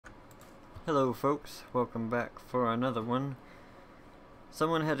Hello folks, welcome back for another one.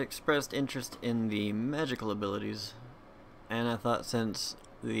 Someone had expressed interest in the magical abilities, and I thought since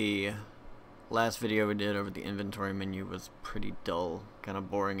the last video we did over the inventory menu was pretty dull, kind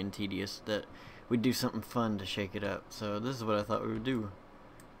of boring and tedious, that we'd do something fun to shake it up. So this is what I thought we would do.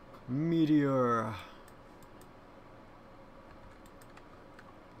 Meteor.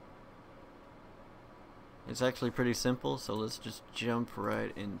 It's actually pretty simple, so let's just jump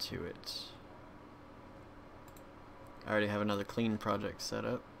right into it. I already have another clean project set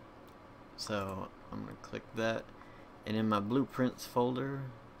up, so I'm going to click that, and in my blueprints folder,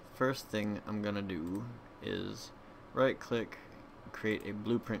 first thing I'm going to do is right click, create a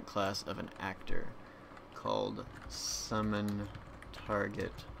blueprint class of an actor called summon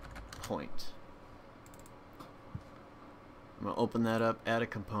target point. I'm going to open that up, add a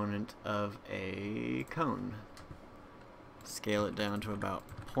component of a cone. Scale it down to about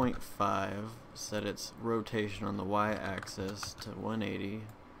 0.5, set its rotation on the y-axis to 180,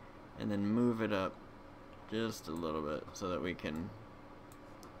 and then move it up just a little bit so that we can,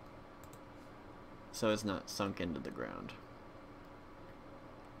 so it's not sunk into the ground.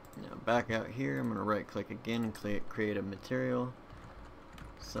 Now back out here, I'm going to right click again and create a material,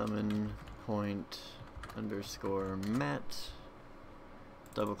 summon point underscore mat,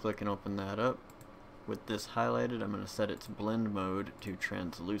 double click and open that up. With this highlighted, I'm going to set its blend mode to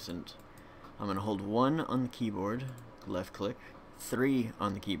translucent. I'm going to hold 1 on the keyboard, left click, 3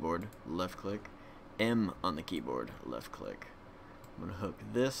 on the keyboard, left click, M on the keyboard, left click. I'm going to hook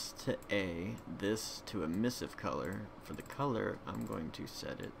this to A, this to emissive color. For the color, I'm going to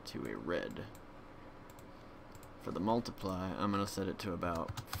set it to a red. For the multiply, I'm going to set it to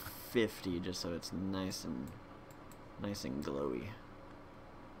about 50 just so it's nice and glowy.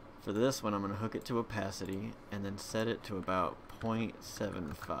 For this one, I'm going to hook it to opacity and then set it to about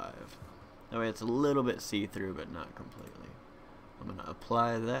 0.75. That way it's a little bit see-through, but not completely. I'm going to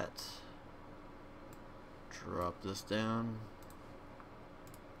apply that, drop this down,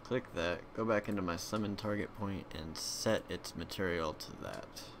 click that, go back into my summon target point and set its material to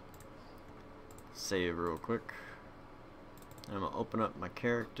that. Save real quick. And I'm going to open up my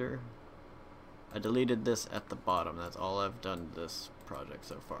character. I deleted this at the bottom. That's all I've done this project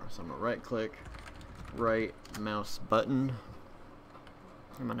so far. So I'm going to right click, right mouse button.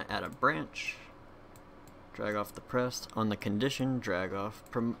 I'm going to add a branch, drag off the pressed. On the condition, drag off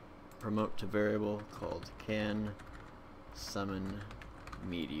promote to variable called can summon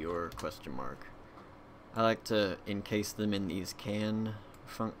meteor question mark. I like to encase them in these can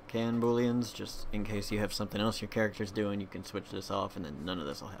booleans, just in case you have something else your character's doing. You can switch this off and then none of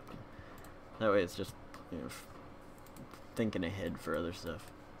this will happen. That way it's just, you know, thinking ahead for other stuff.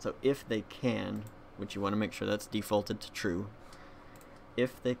 So if they can, which you want to make sure that's defaulted to true,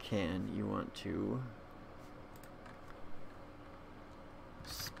 if they can, you want to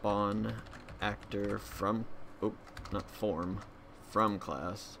spawn actor from, oh, not form, from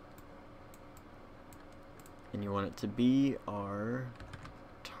class, and you want it to be our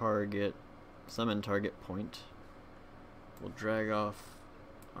target, summon target point. We'll drag off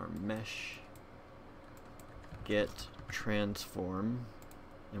our mesh, get transform,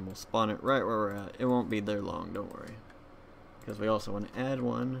 and we'll spawn it right where we're at. It won't be there long, don't worry, because we also want to add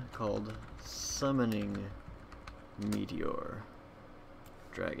one called summoning meteor.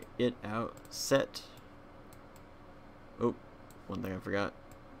 Drag it out, set, oh, one thing I forgot,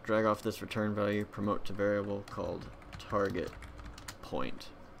 drag off this return value, promote to variable called target point.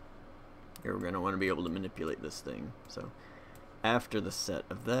 Here we're going to want to be able to manipulate this thing. So after the set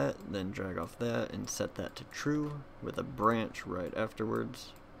of that, then drag off that and set that to true with a branch right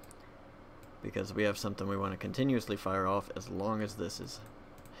afterwards, because we have something we want to continuously fire off as long as this is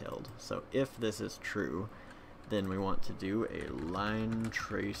held. So if this is true, then we want to do a line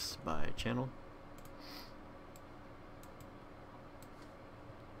trace by channel,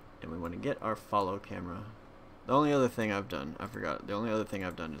 and we want to get our follow camera. The only other thing I've done, I forgot, the only other thing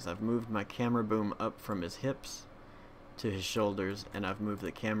I've done is I've moved my camera boom up from his hips to his shoulders, and I've moved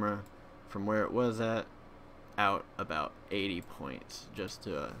the camera from where it was at out about 80 points, just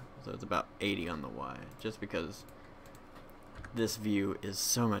to so it's about 80 on the Y, just because this view is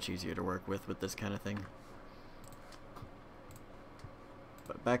so much easier to work with this kind of thing.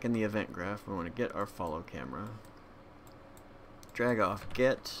 But back in the event graph, we want to get our follow camera, drag off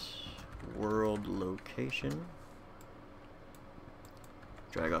get world location,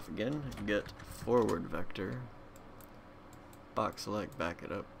 drag off again, get forward vector, box select, back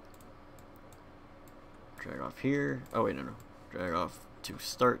it up, drag off here, oh wait, no, drag off to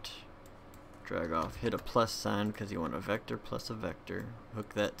start, drag off, hit a plus sign because you want a vector plus a vector,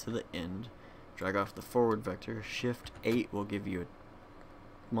 hook that to the end, drag off the forward vector, shift 8 will give you a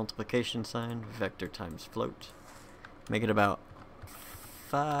multiplication sign, vector times float, make it about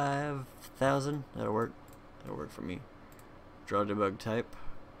 5,000, that'll work for me. Draw debug type,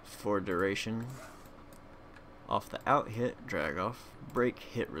 for duration, off the out hit, drag off, break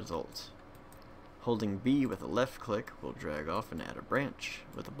hit result. Holding B with a left click will drag off and add a branch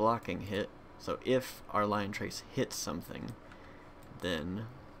with a blocking hit. So if our line trace hits something, then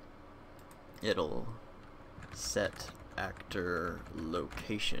it'll set actor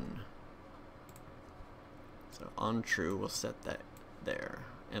location. So on true, we'll set that there.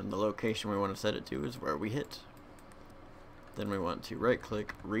 And the location we want to set it to is where we hit. Then we want to right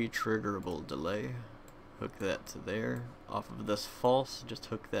click, retriggerable delay, hook that to there. Off of this false, just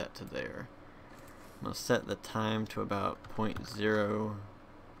hook that to there. I'm going to set the time to about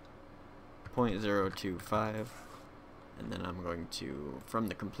 0.025, and then I'm going to, from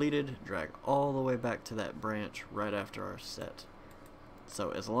the completed, drag all the way back to that branch right after our set.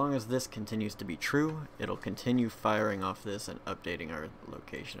 So as long as this continues to be true, it'll continue firing off this and updating our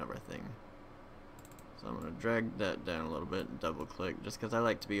location of our thing. So I'm going to drag that down a little bit and double click, just because I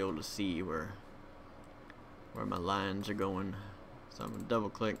like to be able to see where my lines are going. So I'm going to double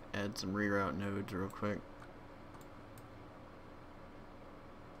click, add some reroute nodes real quick.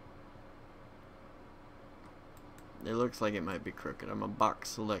 It looks like it might be crooked. I'm going to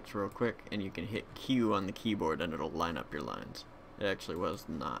box select real quick, and you can hit Q on the keyboard and it'll line up your lines. It actually was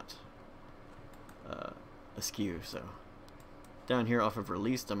not askew, so. Down here off of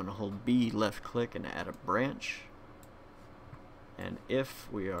released, I'm going to hold B left click and add a branch. And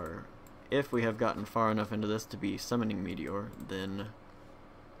if we have gotten far enough into this to be summoning Meteor, then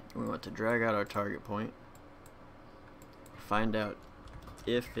we want to drag out our target point, find out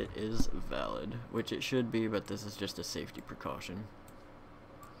if it is valid, which it should be, but this is just a safety precaution.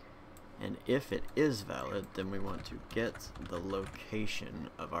 And if it is valid, then we want to get the location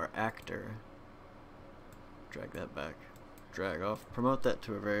of our actor, drag that back, drag off, promote that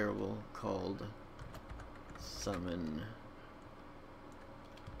to a variable called summon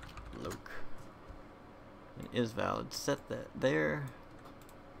loc. It is valid, set that there.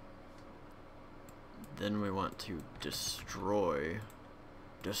 Then we want to destroy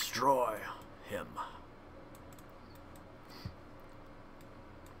him.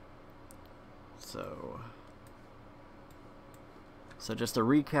 So just to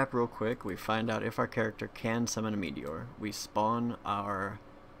recap real quick, we find out if our character can summon a meteor. We spawn our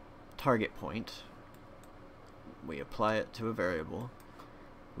target point. We apply it to a variable.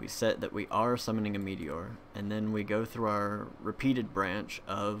 We set that we are summoning a meteor, and then we go through our repeated branch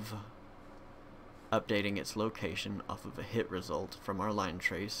of updating its location off of a hit result from our line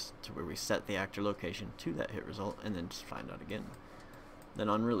trace to where we set the actor location to that hit result, and then just find out again. Then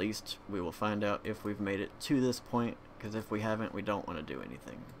on released, we will find out if we've made it to this point, because if we haven't, we don't want to do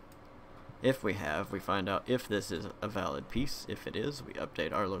anything. If we have, we find out if this is a valid piece. If it is, we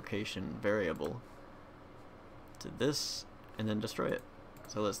update our location variable to this, and then destroy it.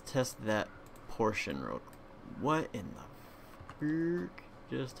 So let's test that portion real quick. What in the frick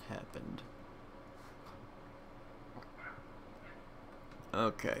just happened?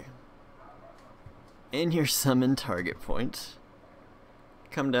 Okay. In your summon target point,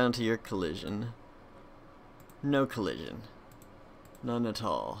 come down to your collision. No collision. None at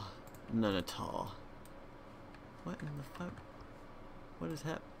all. None at all. What in the fuck? What is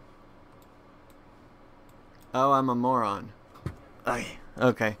happening? Oh, I'm a moron.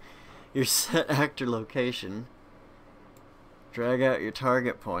 Okay. Your set actor location. Drag out your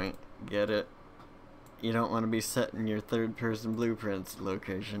target point. Get it? You don't want to be setting your third-person blueprints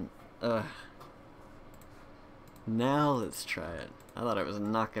location. Ugh. Now let's try it. I thought it was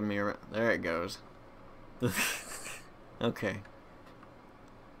knocking me around. There it goes. Okay.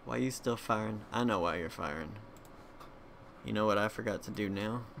 Why are you still firing? I know why you're firing. You know what I forgot to do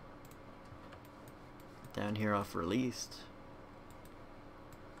now? Down here off released,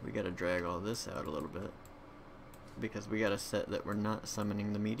 we gotta drag all this out a little bit, because we gotta set that we're not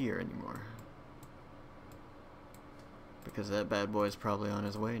summoning the meteor anymore, because that bad boy's probably on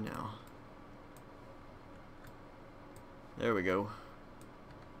his way now. There we go.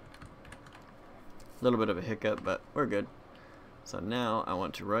 A little bit of a hiccup, but we're good. So now I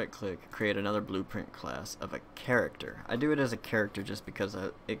want to right click, create another blueprint class of a character. I do it as a character just because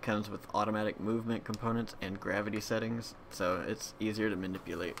it comes with automatic movement components and gravity settings, so it's easier to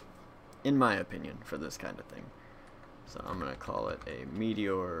manipulate, in my opinion, for this kind of thing. So I'm going to call it a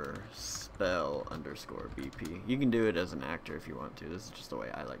Meteor spell _ BP. You can do it as an actor if you want to. This is just the way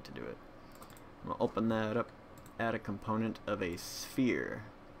I like to do it. I'm going to open that up, add a component of a sphere.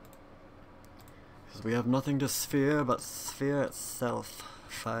 Because we have nothing to sphere but sphere itself.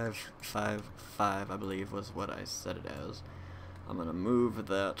 555, I believe, was what I set it as. I'm going to move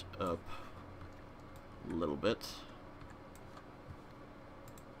that up a little bit.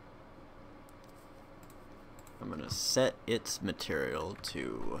 I'm going to set its material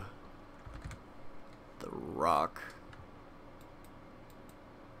to the rock.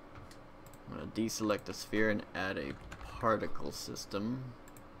 I'm going to deselect the sphere and add a particle system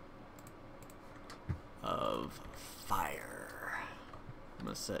of fire. I'm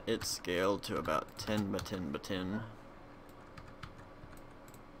going to set its scale to about 10 by 10 by 10.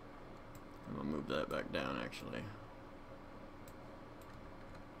 I'm going to move that back down actually.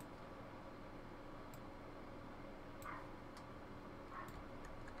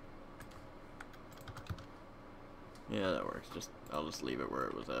 Yeah, that works. I'll just leave it where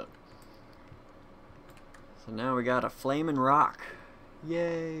it was at. So now we got a flaming rock.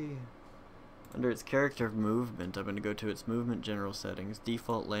 Yay! Under its character movement, I'm going to go to its movement general settings.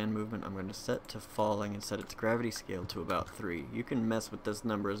 Default land movement, I'm going to set to falling and set its gravity scale to about 3. You can mess with this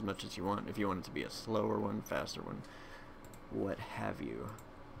number as much as you want if you want it to be a slower one, faster one, what have you.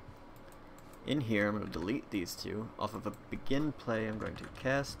 In here, I'm going to delete these two. Off of a begin play, I'm going to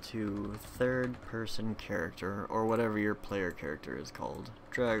cast to third person character, or whatever your player character is called.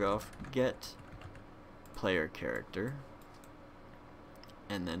 Drag off get player character.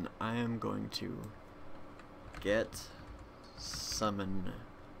 And then I am going to get summon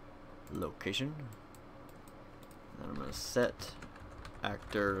location. Then I'm going to set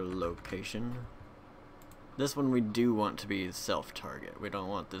actor location. This one we do want to be self-target. We don't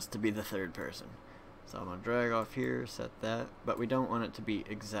want this to be the third person. So I'm going to drag off here, set that, but we don't want it to be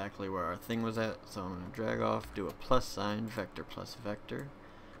exactly where our thing was at. So I'm going to drag off, do a plus sign, vector plus vector,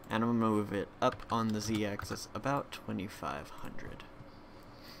 and I'm going to move it up on the z-axis about 2500.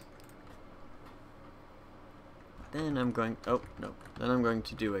 Then I'm going, then I'm going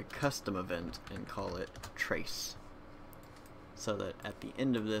to do a custom event and call it trace. So that at the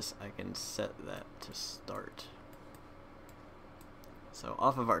end of this I can set that to start. So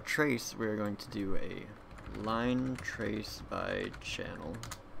off of our trace we're going to do a line trace by channel.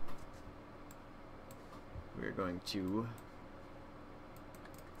 We're going to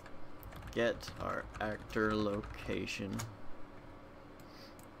get our actor location,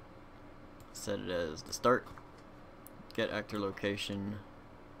 set it as the start, get actor location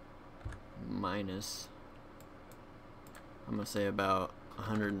minus, I'm going to say about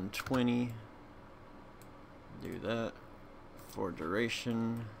 120, do that. For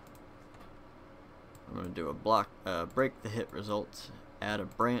duration, I'm going to do a block, break the hit results, add a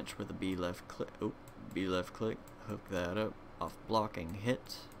branch with a B left click, hook that up, off blocking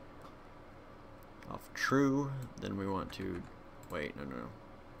hit, off true, then we want to, wait, no,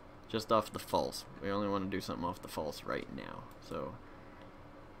 just off the false. We only want to do something off the false right now. So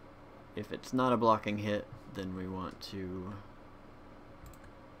if it's not a blocking hit, then we want to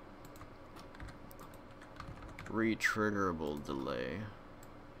re-triggerable delay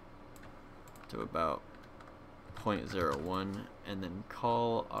to about 0.01 and then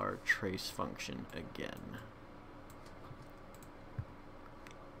call our trace function again.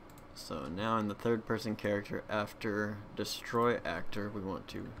 So now in the third person character, after destroy actor, we want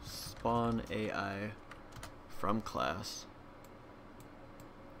to spawn AI from class.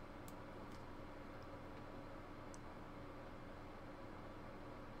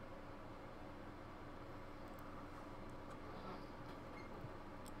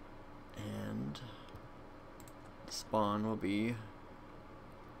 And the spawn will be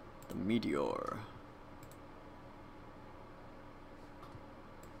the Meteor.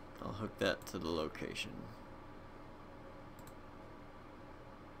 I'll hook that to the location.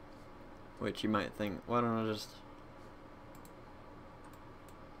 Which you might think, why don't I just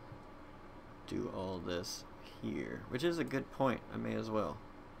do all this here? Which is a good point, I may as well.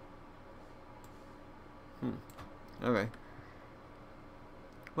 Okay.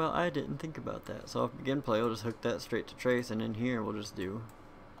 Well, I didn't think about that. So off begin play, we'll just hook that straight to trace, and in here we'll just do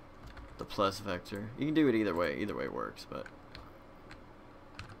the plus vector. You can do it either way works, but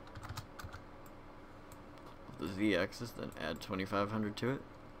the z-axis, then add 2500 to it.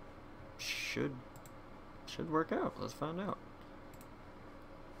 Should work out. Let's find out.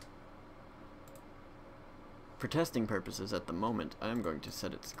 For testing purposes at the moment, I'm going to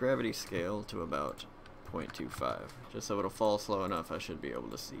set its gravity scale to about 0.25. Just so it'll fall slow enough I should be able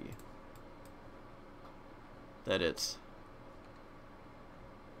to see that it's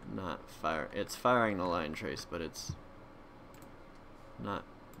not it's firing the line trace, but it's not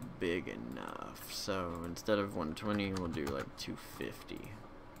big enough. So instead of 120, we'll do like 250.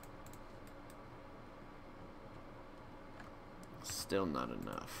 Still not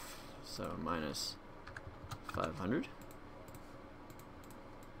enough. So minus 500.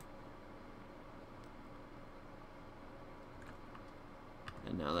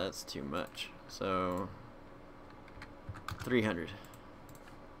 And now that's too much. So 300.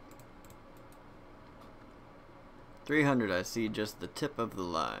 300, I see just the tip of the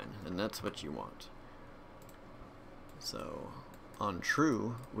line, and that's what you want. So on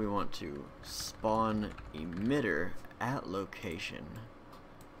true, we want to spawn emitter at location.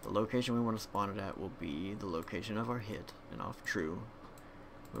 The location we want to spawn it at will be the location of our hit, and off true,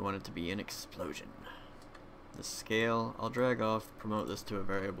 we want it to be an explosion. The scale, I'll drag off, promote this to a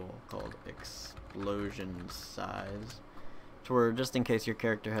variable called explosion size, to where just in case your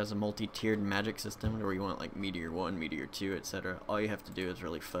character has a multi-tiered magic system where you want like Meteor 1, Meteor 2, etc., all you have to do is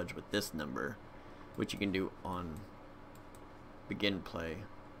really fudge with this number, which you can do on begin play.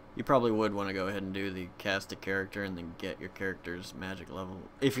 You probably would want to go ahead and do the cast a character and then get your character's magic level,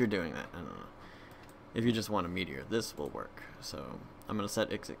 if you're doing that. I don't know. If you just want a meteor, this will work. So I'm going to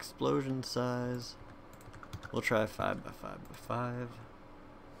set its explosion size. We'll try 5 by 5 by 5.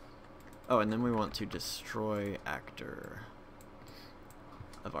 Oh, and then we want to destroy actor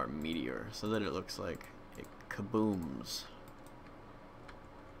of our meteor so that it looks like it kabooms.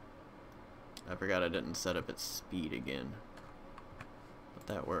 I forgot I didn't set up its speed again, but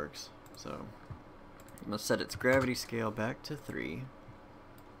that works. So I'm going to set its gravity scale back to 3.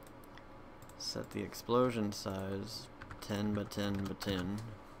 Set the explosion size 10 by 10 by 10.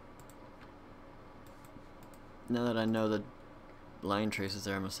 Now that I know the line traces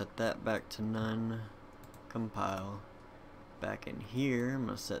there, I'm going to set that back to none. Compile. Back in here, I'm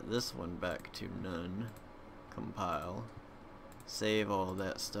going to set this one back to none. Compile. Save all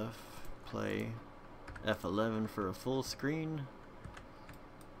that stuff. Play. F11 for a full screen.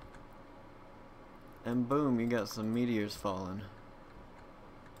 And boom, you got some meteors falling.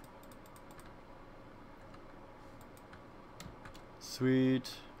 Sweet.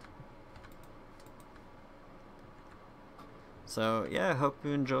 So yeah, I hope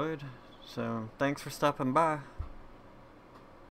you enjoyed. So thanks for stopping by.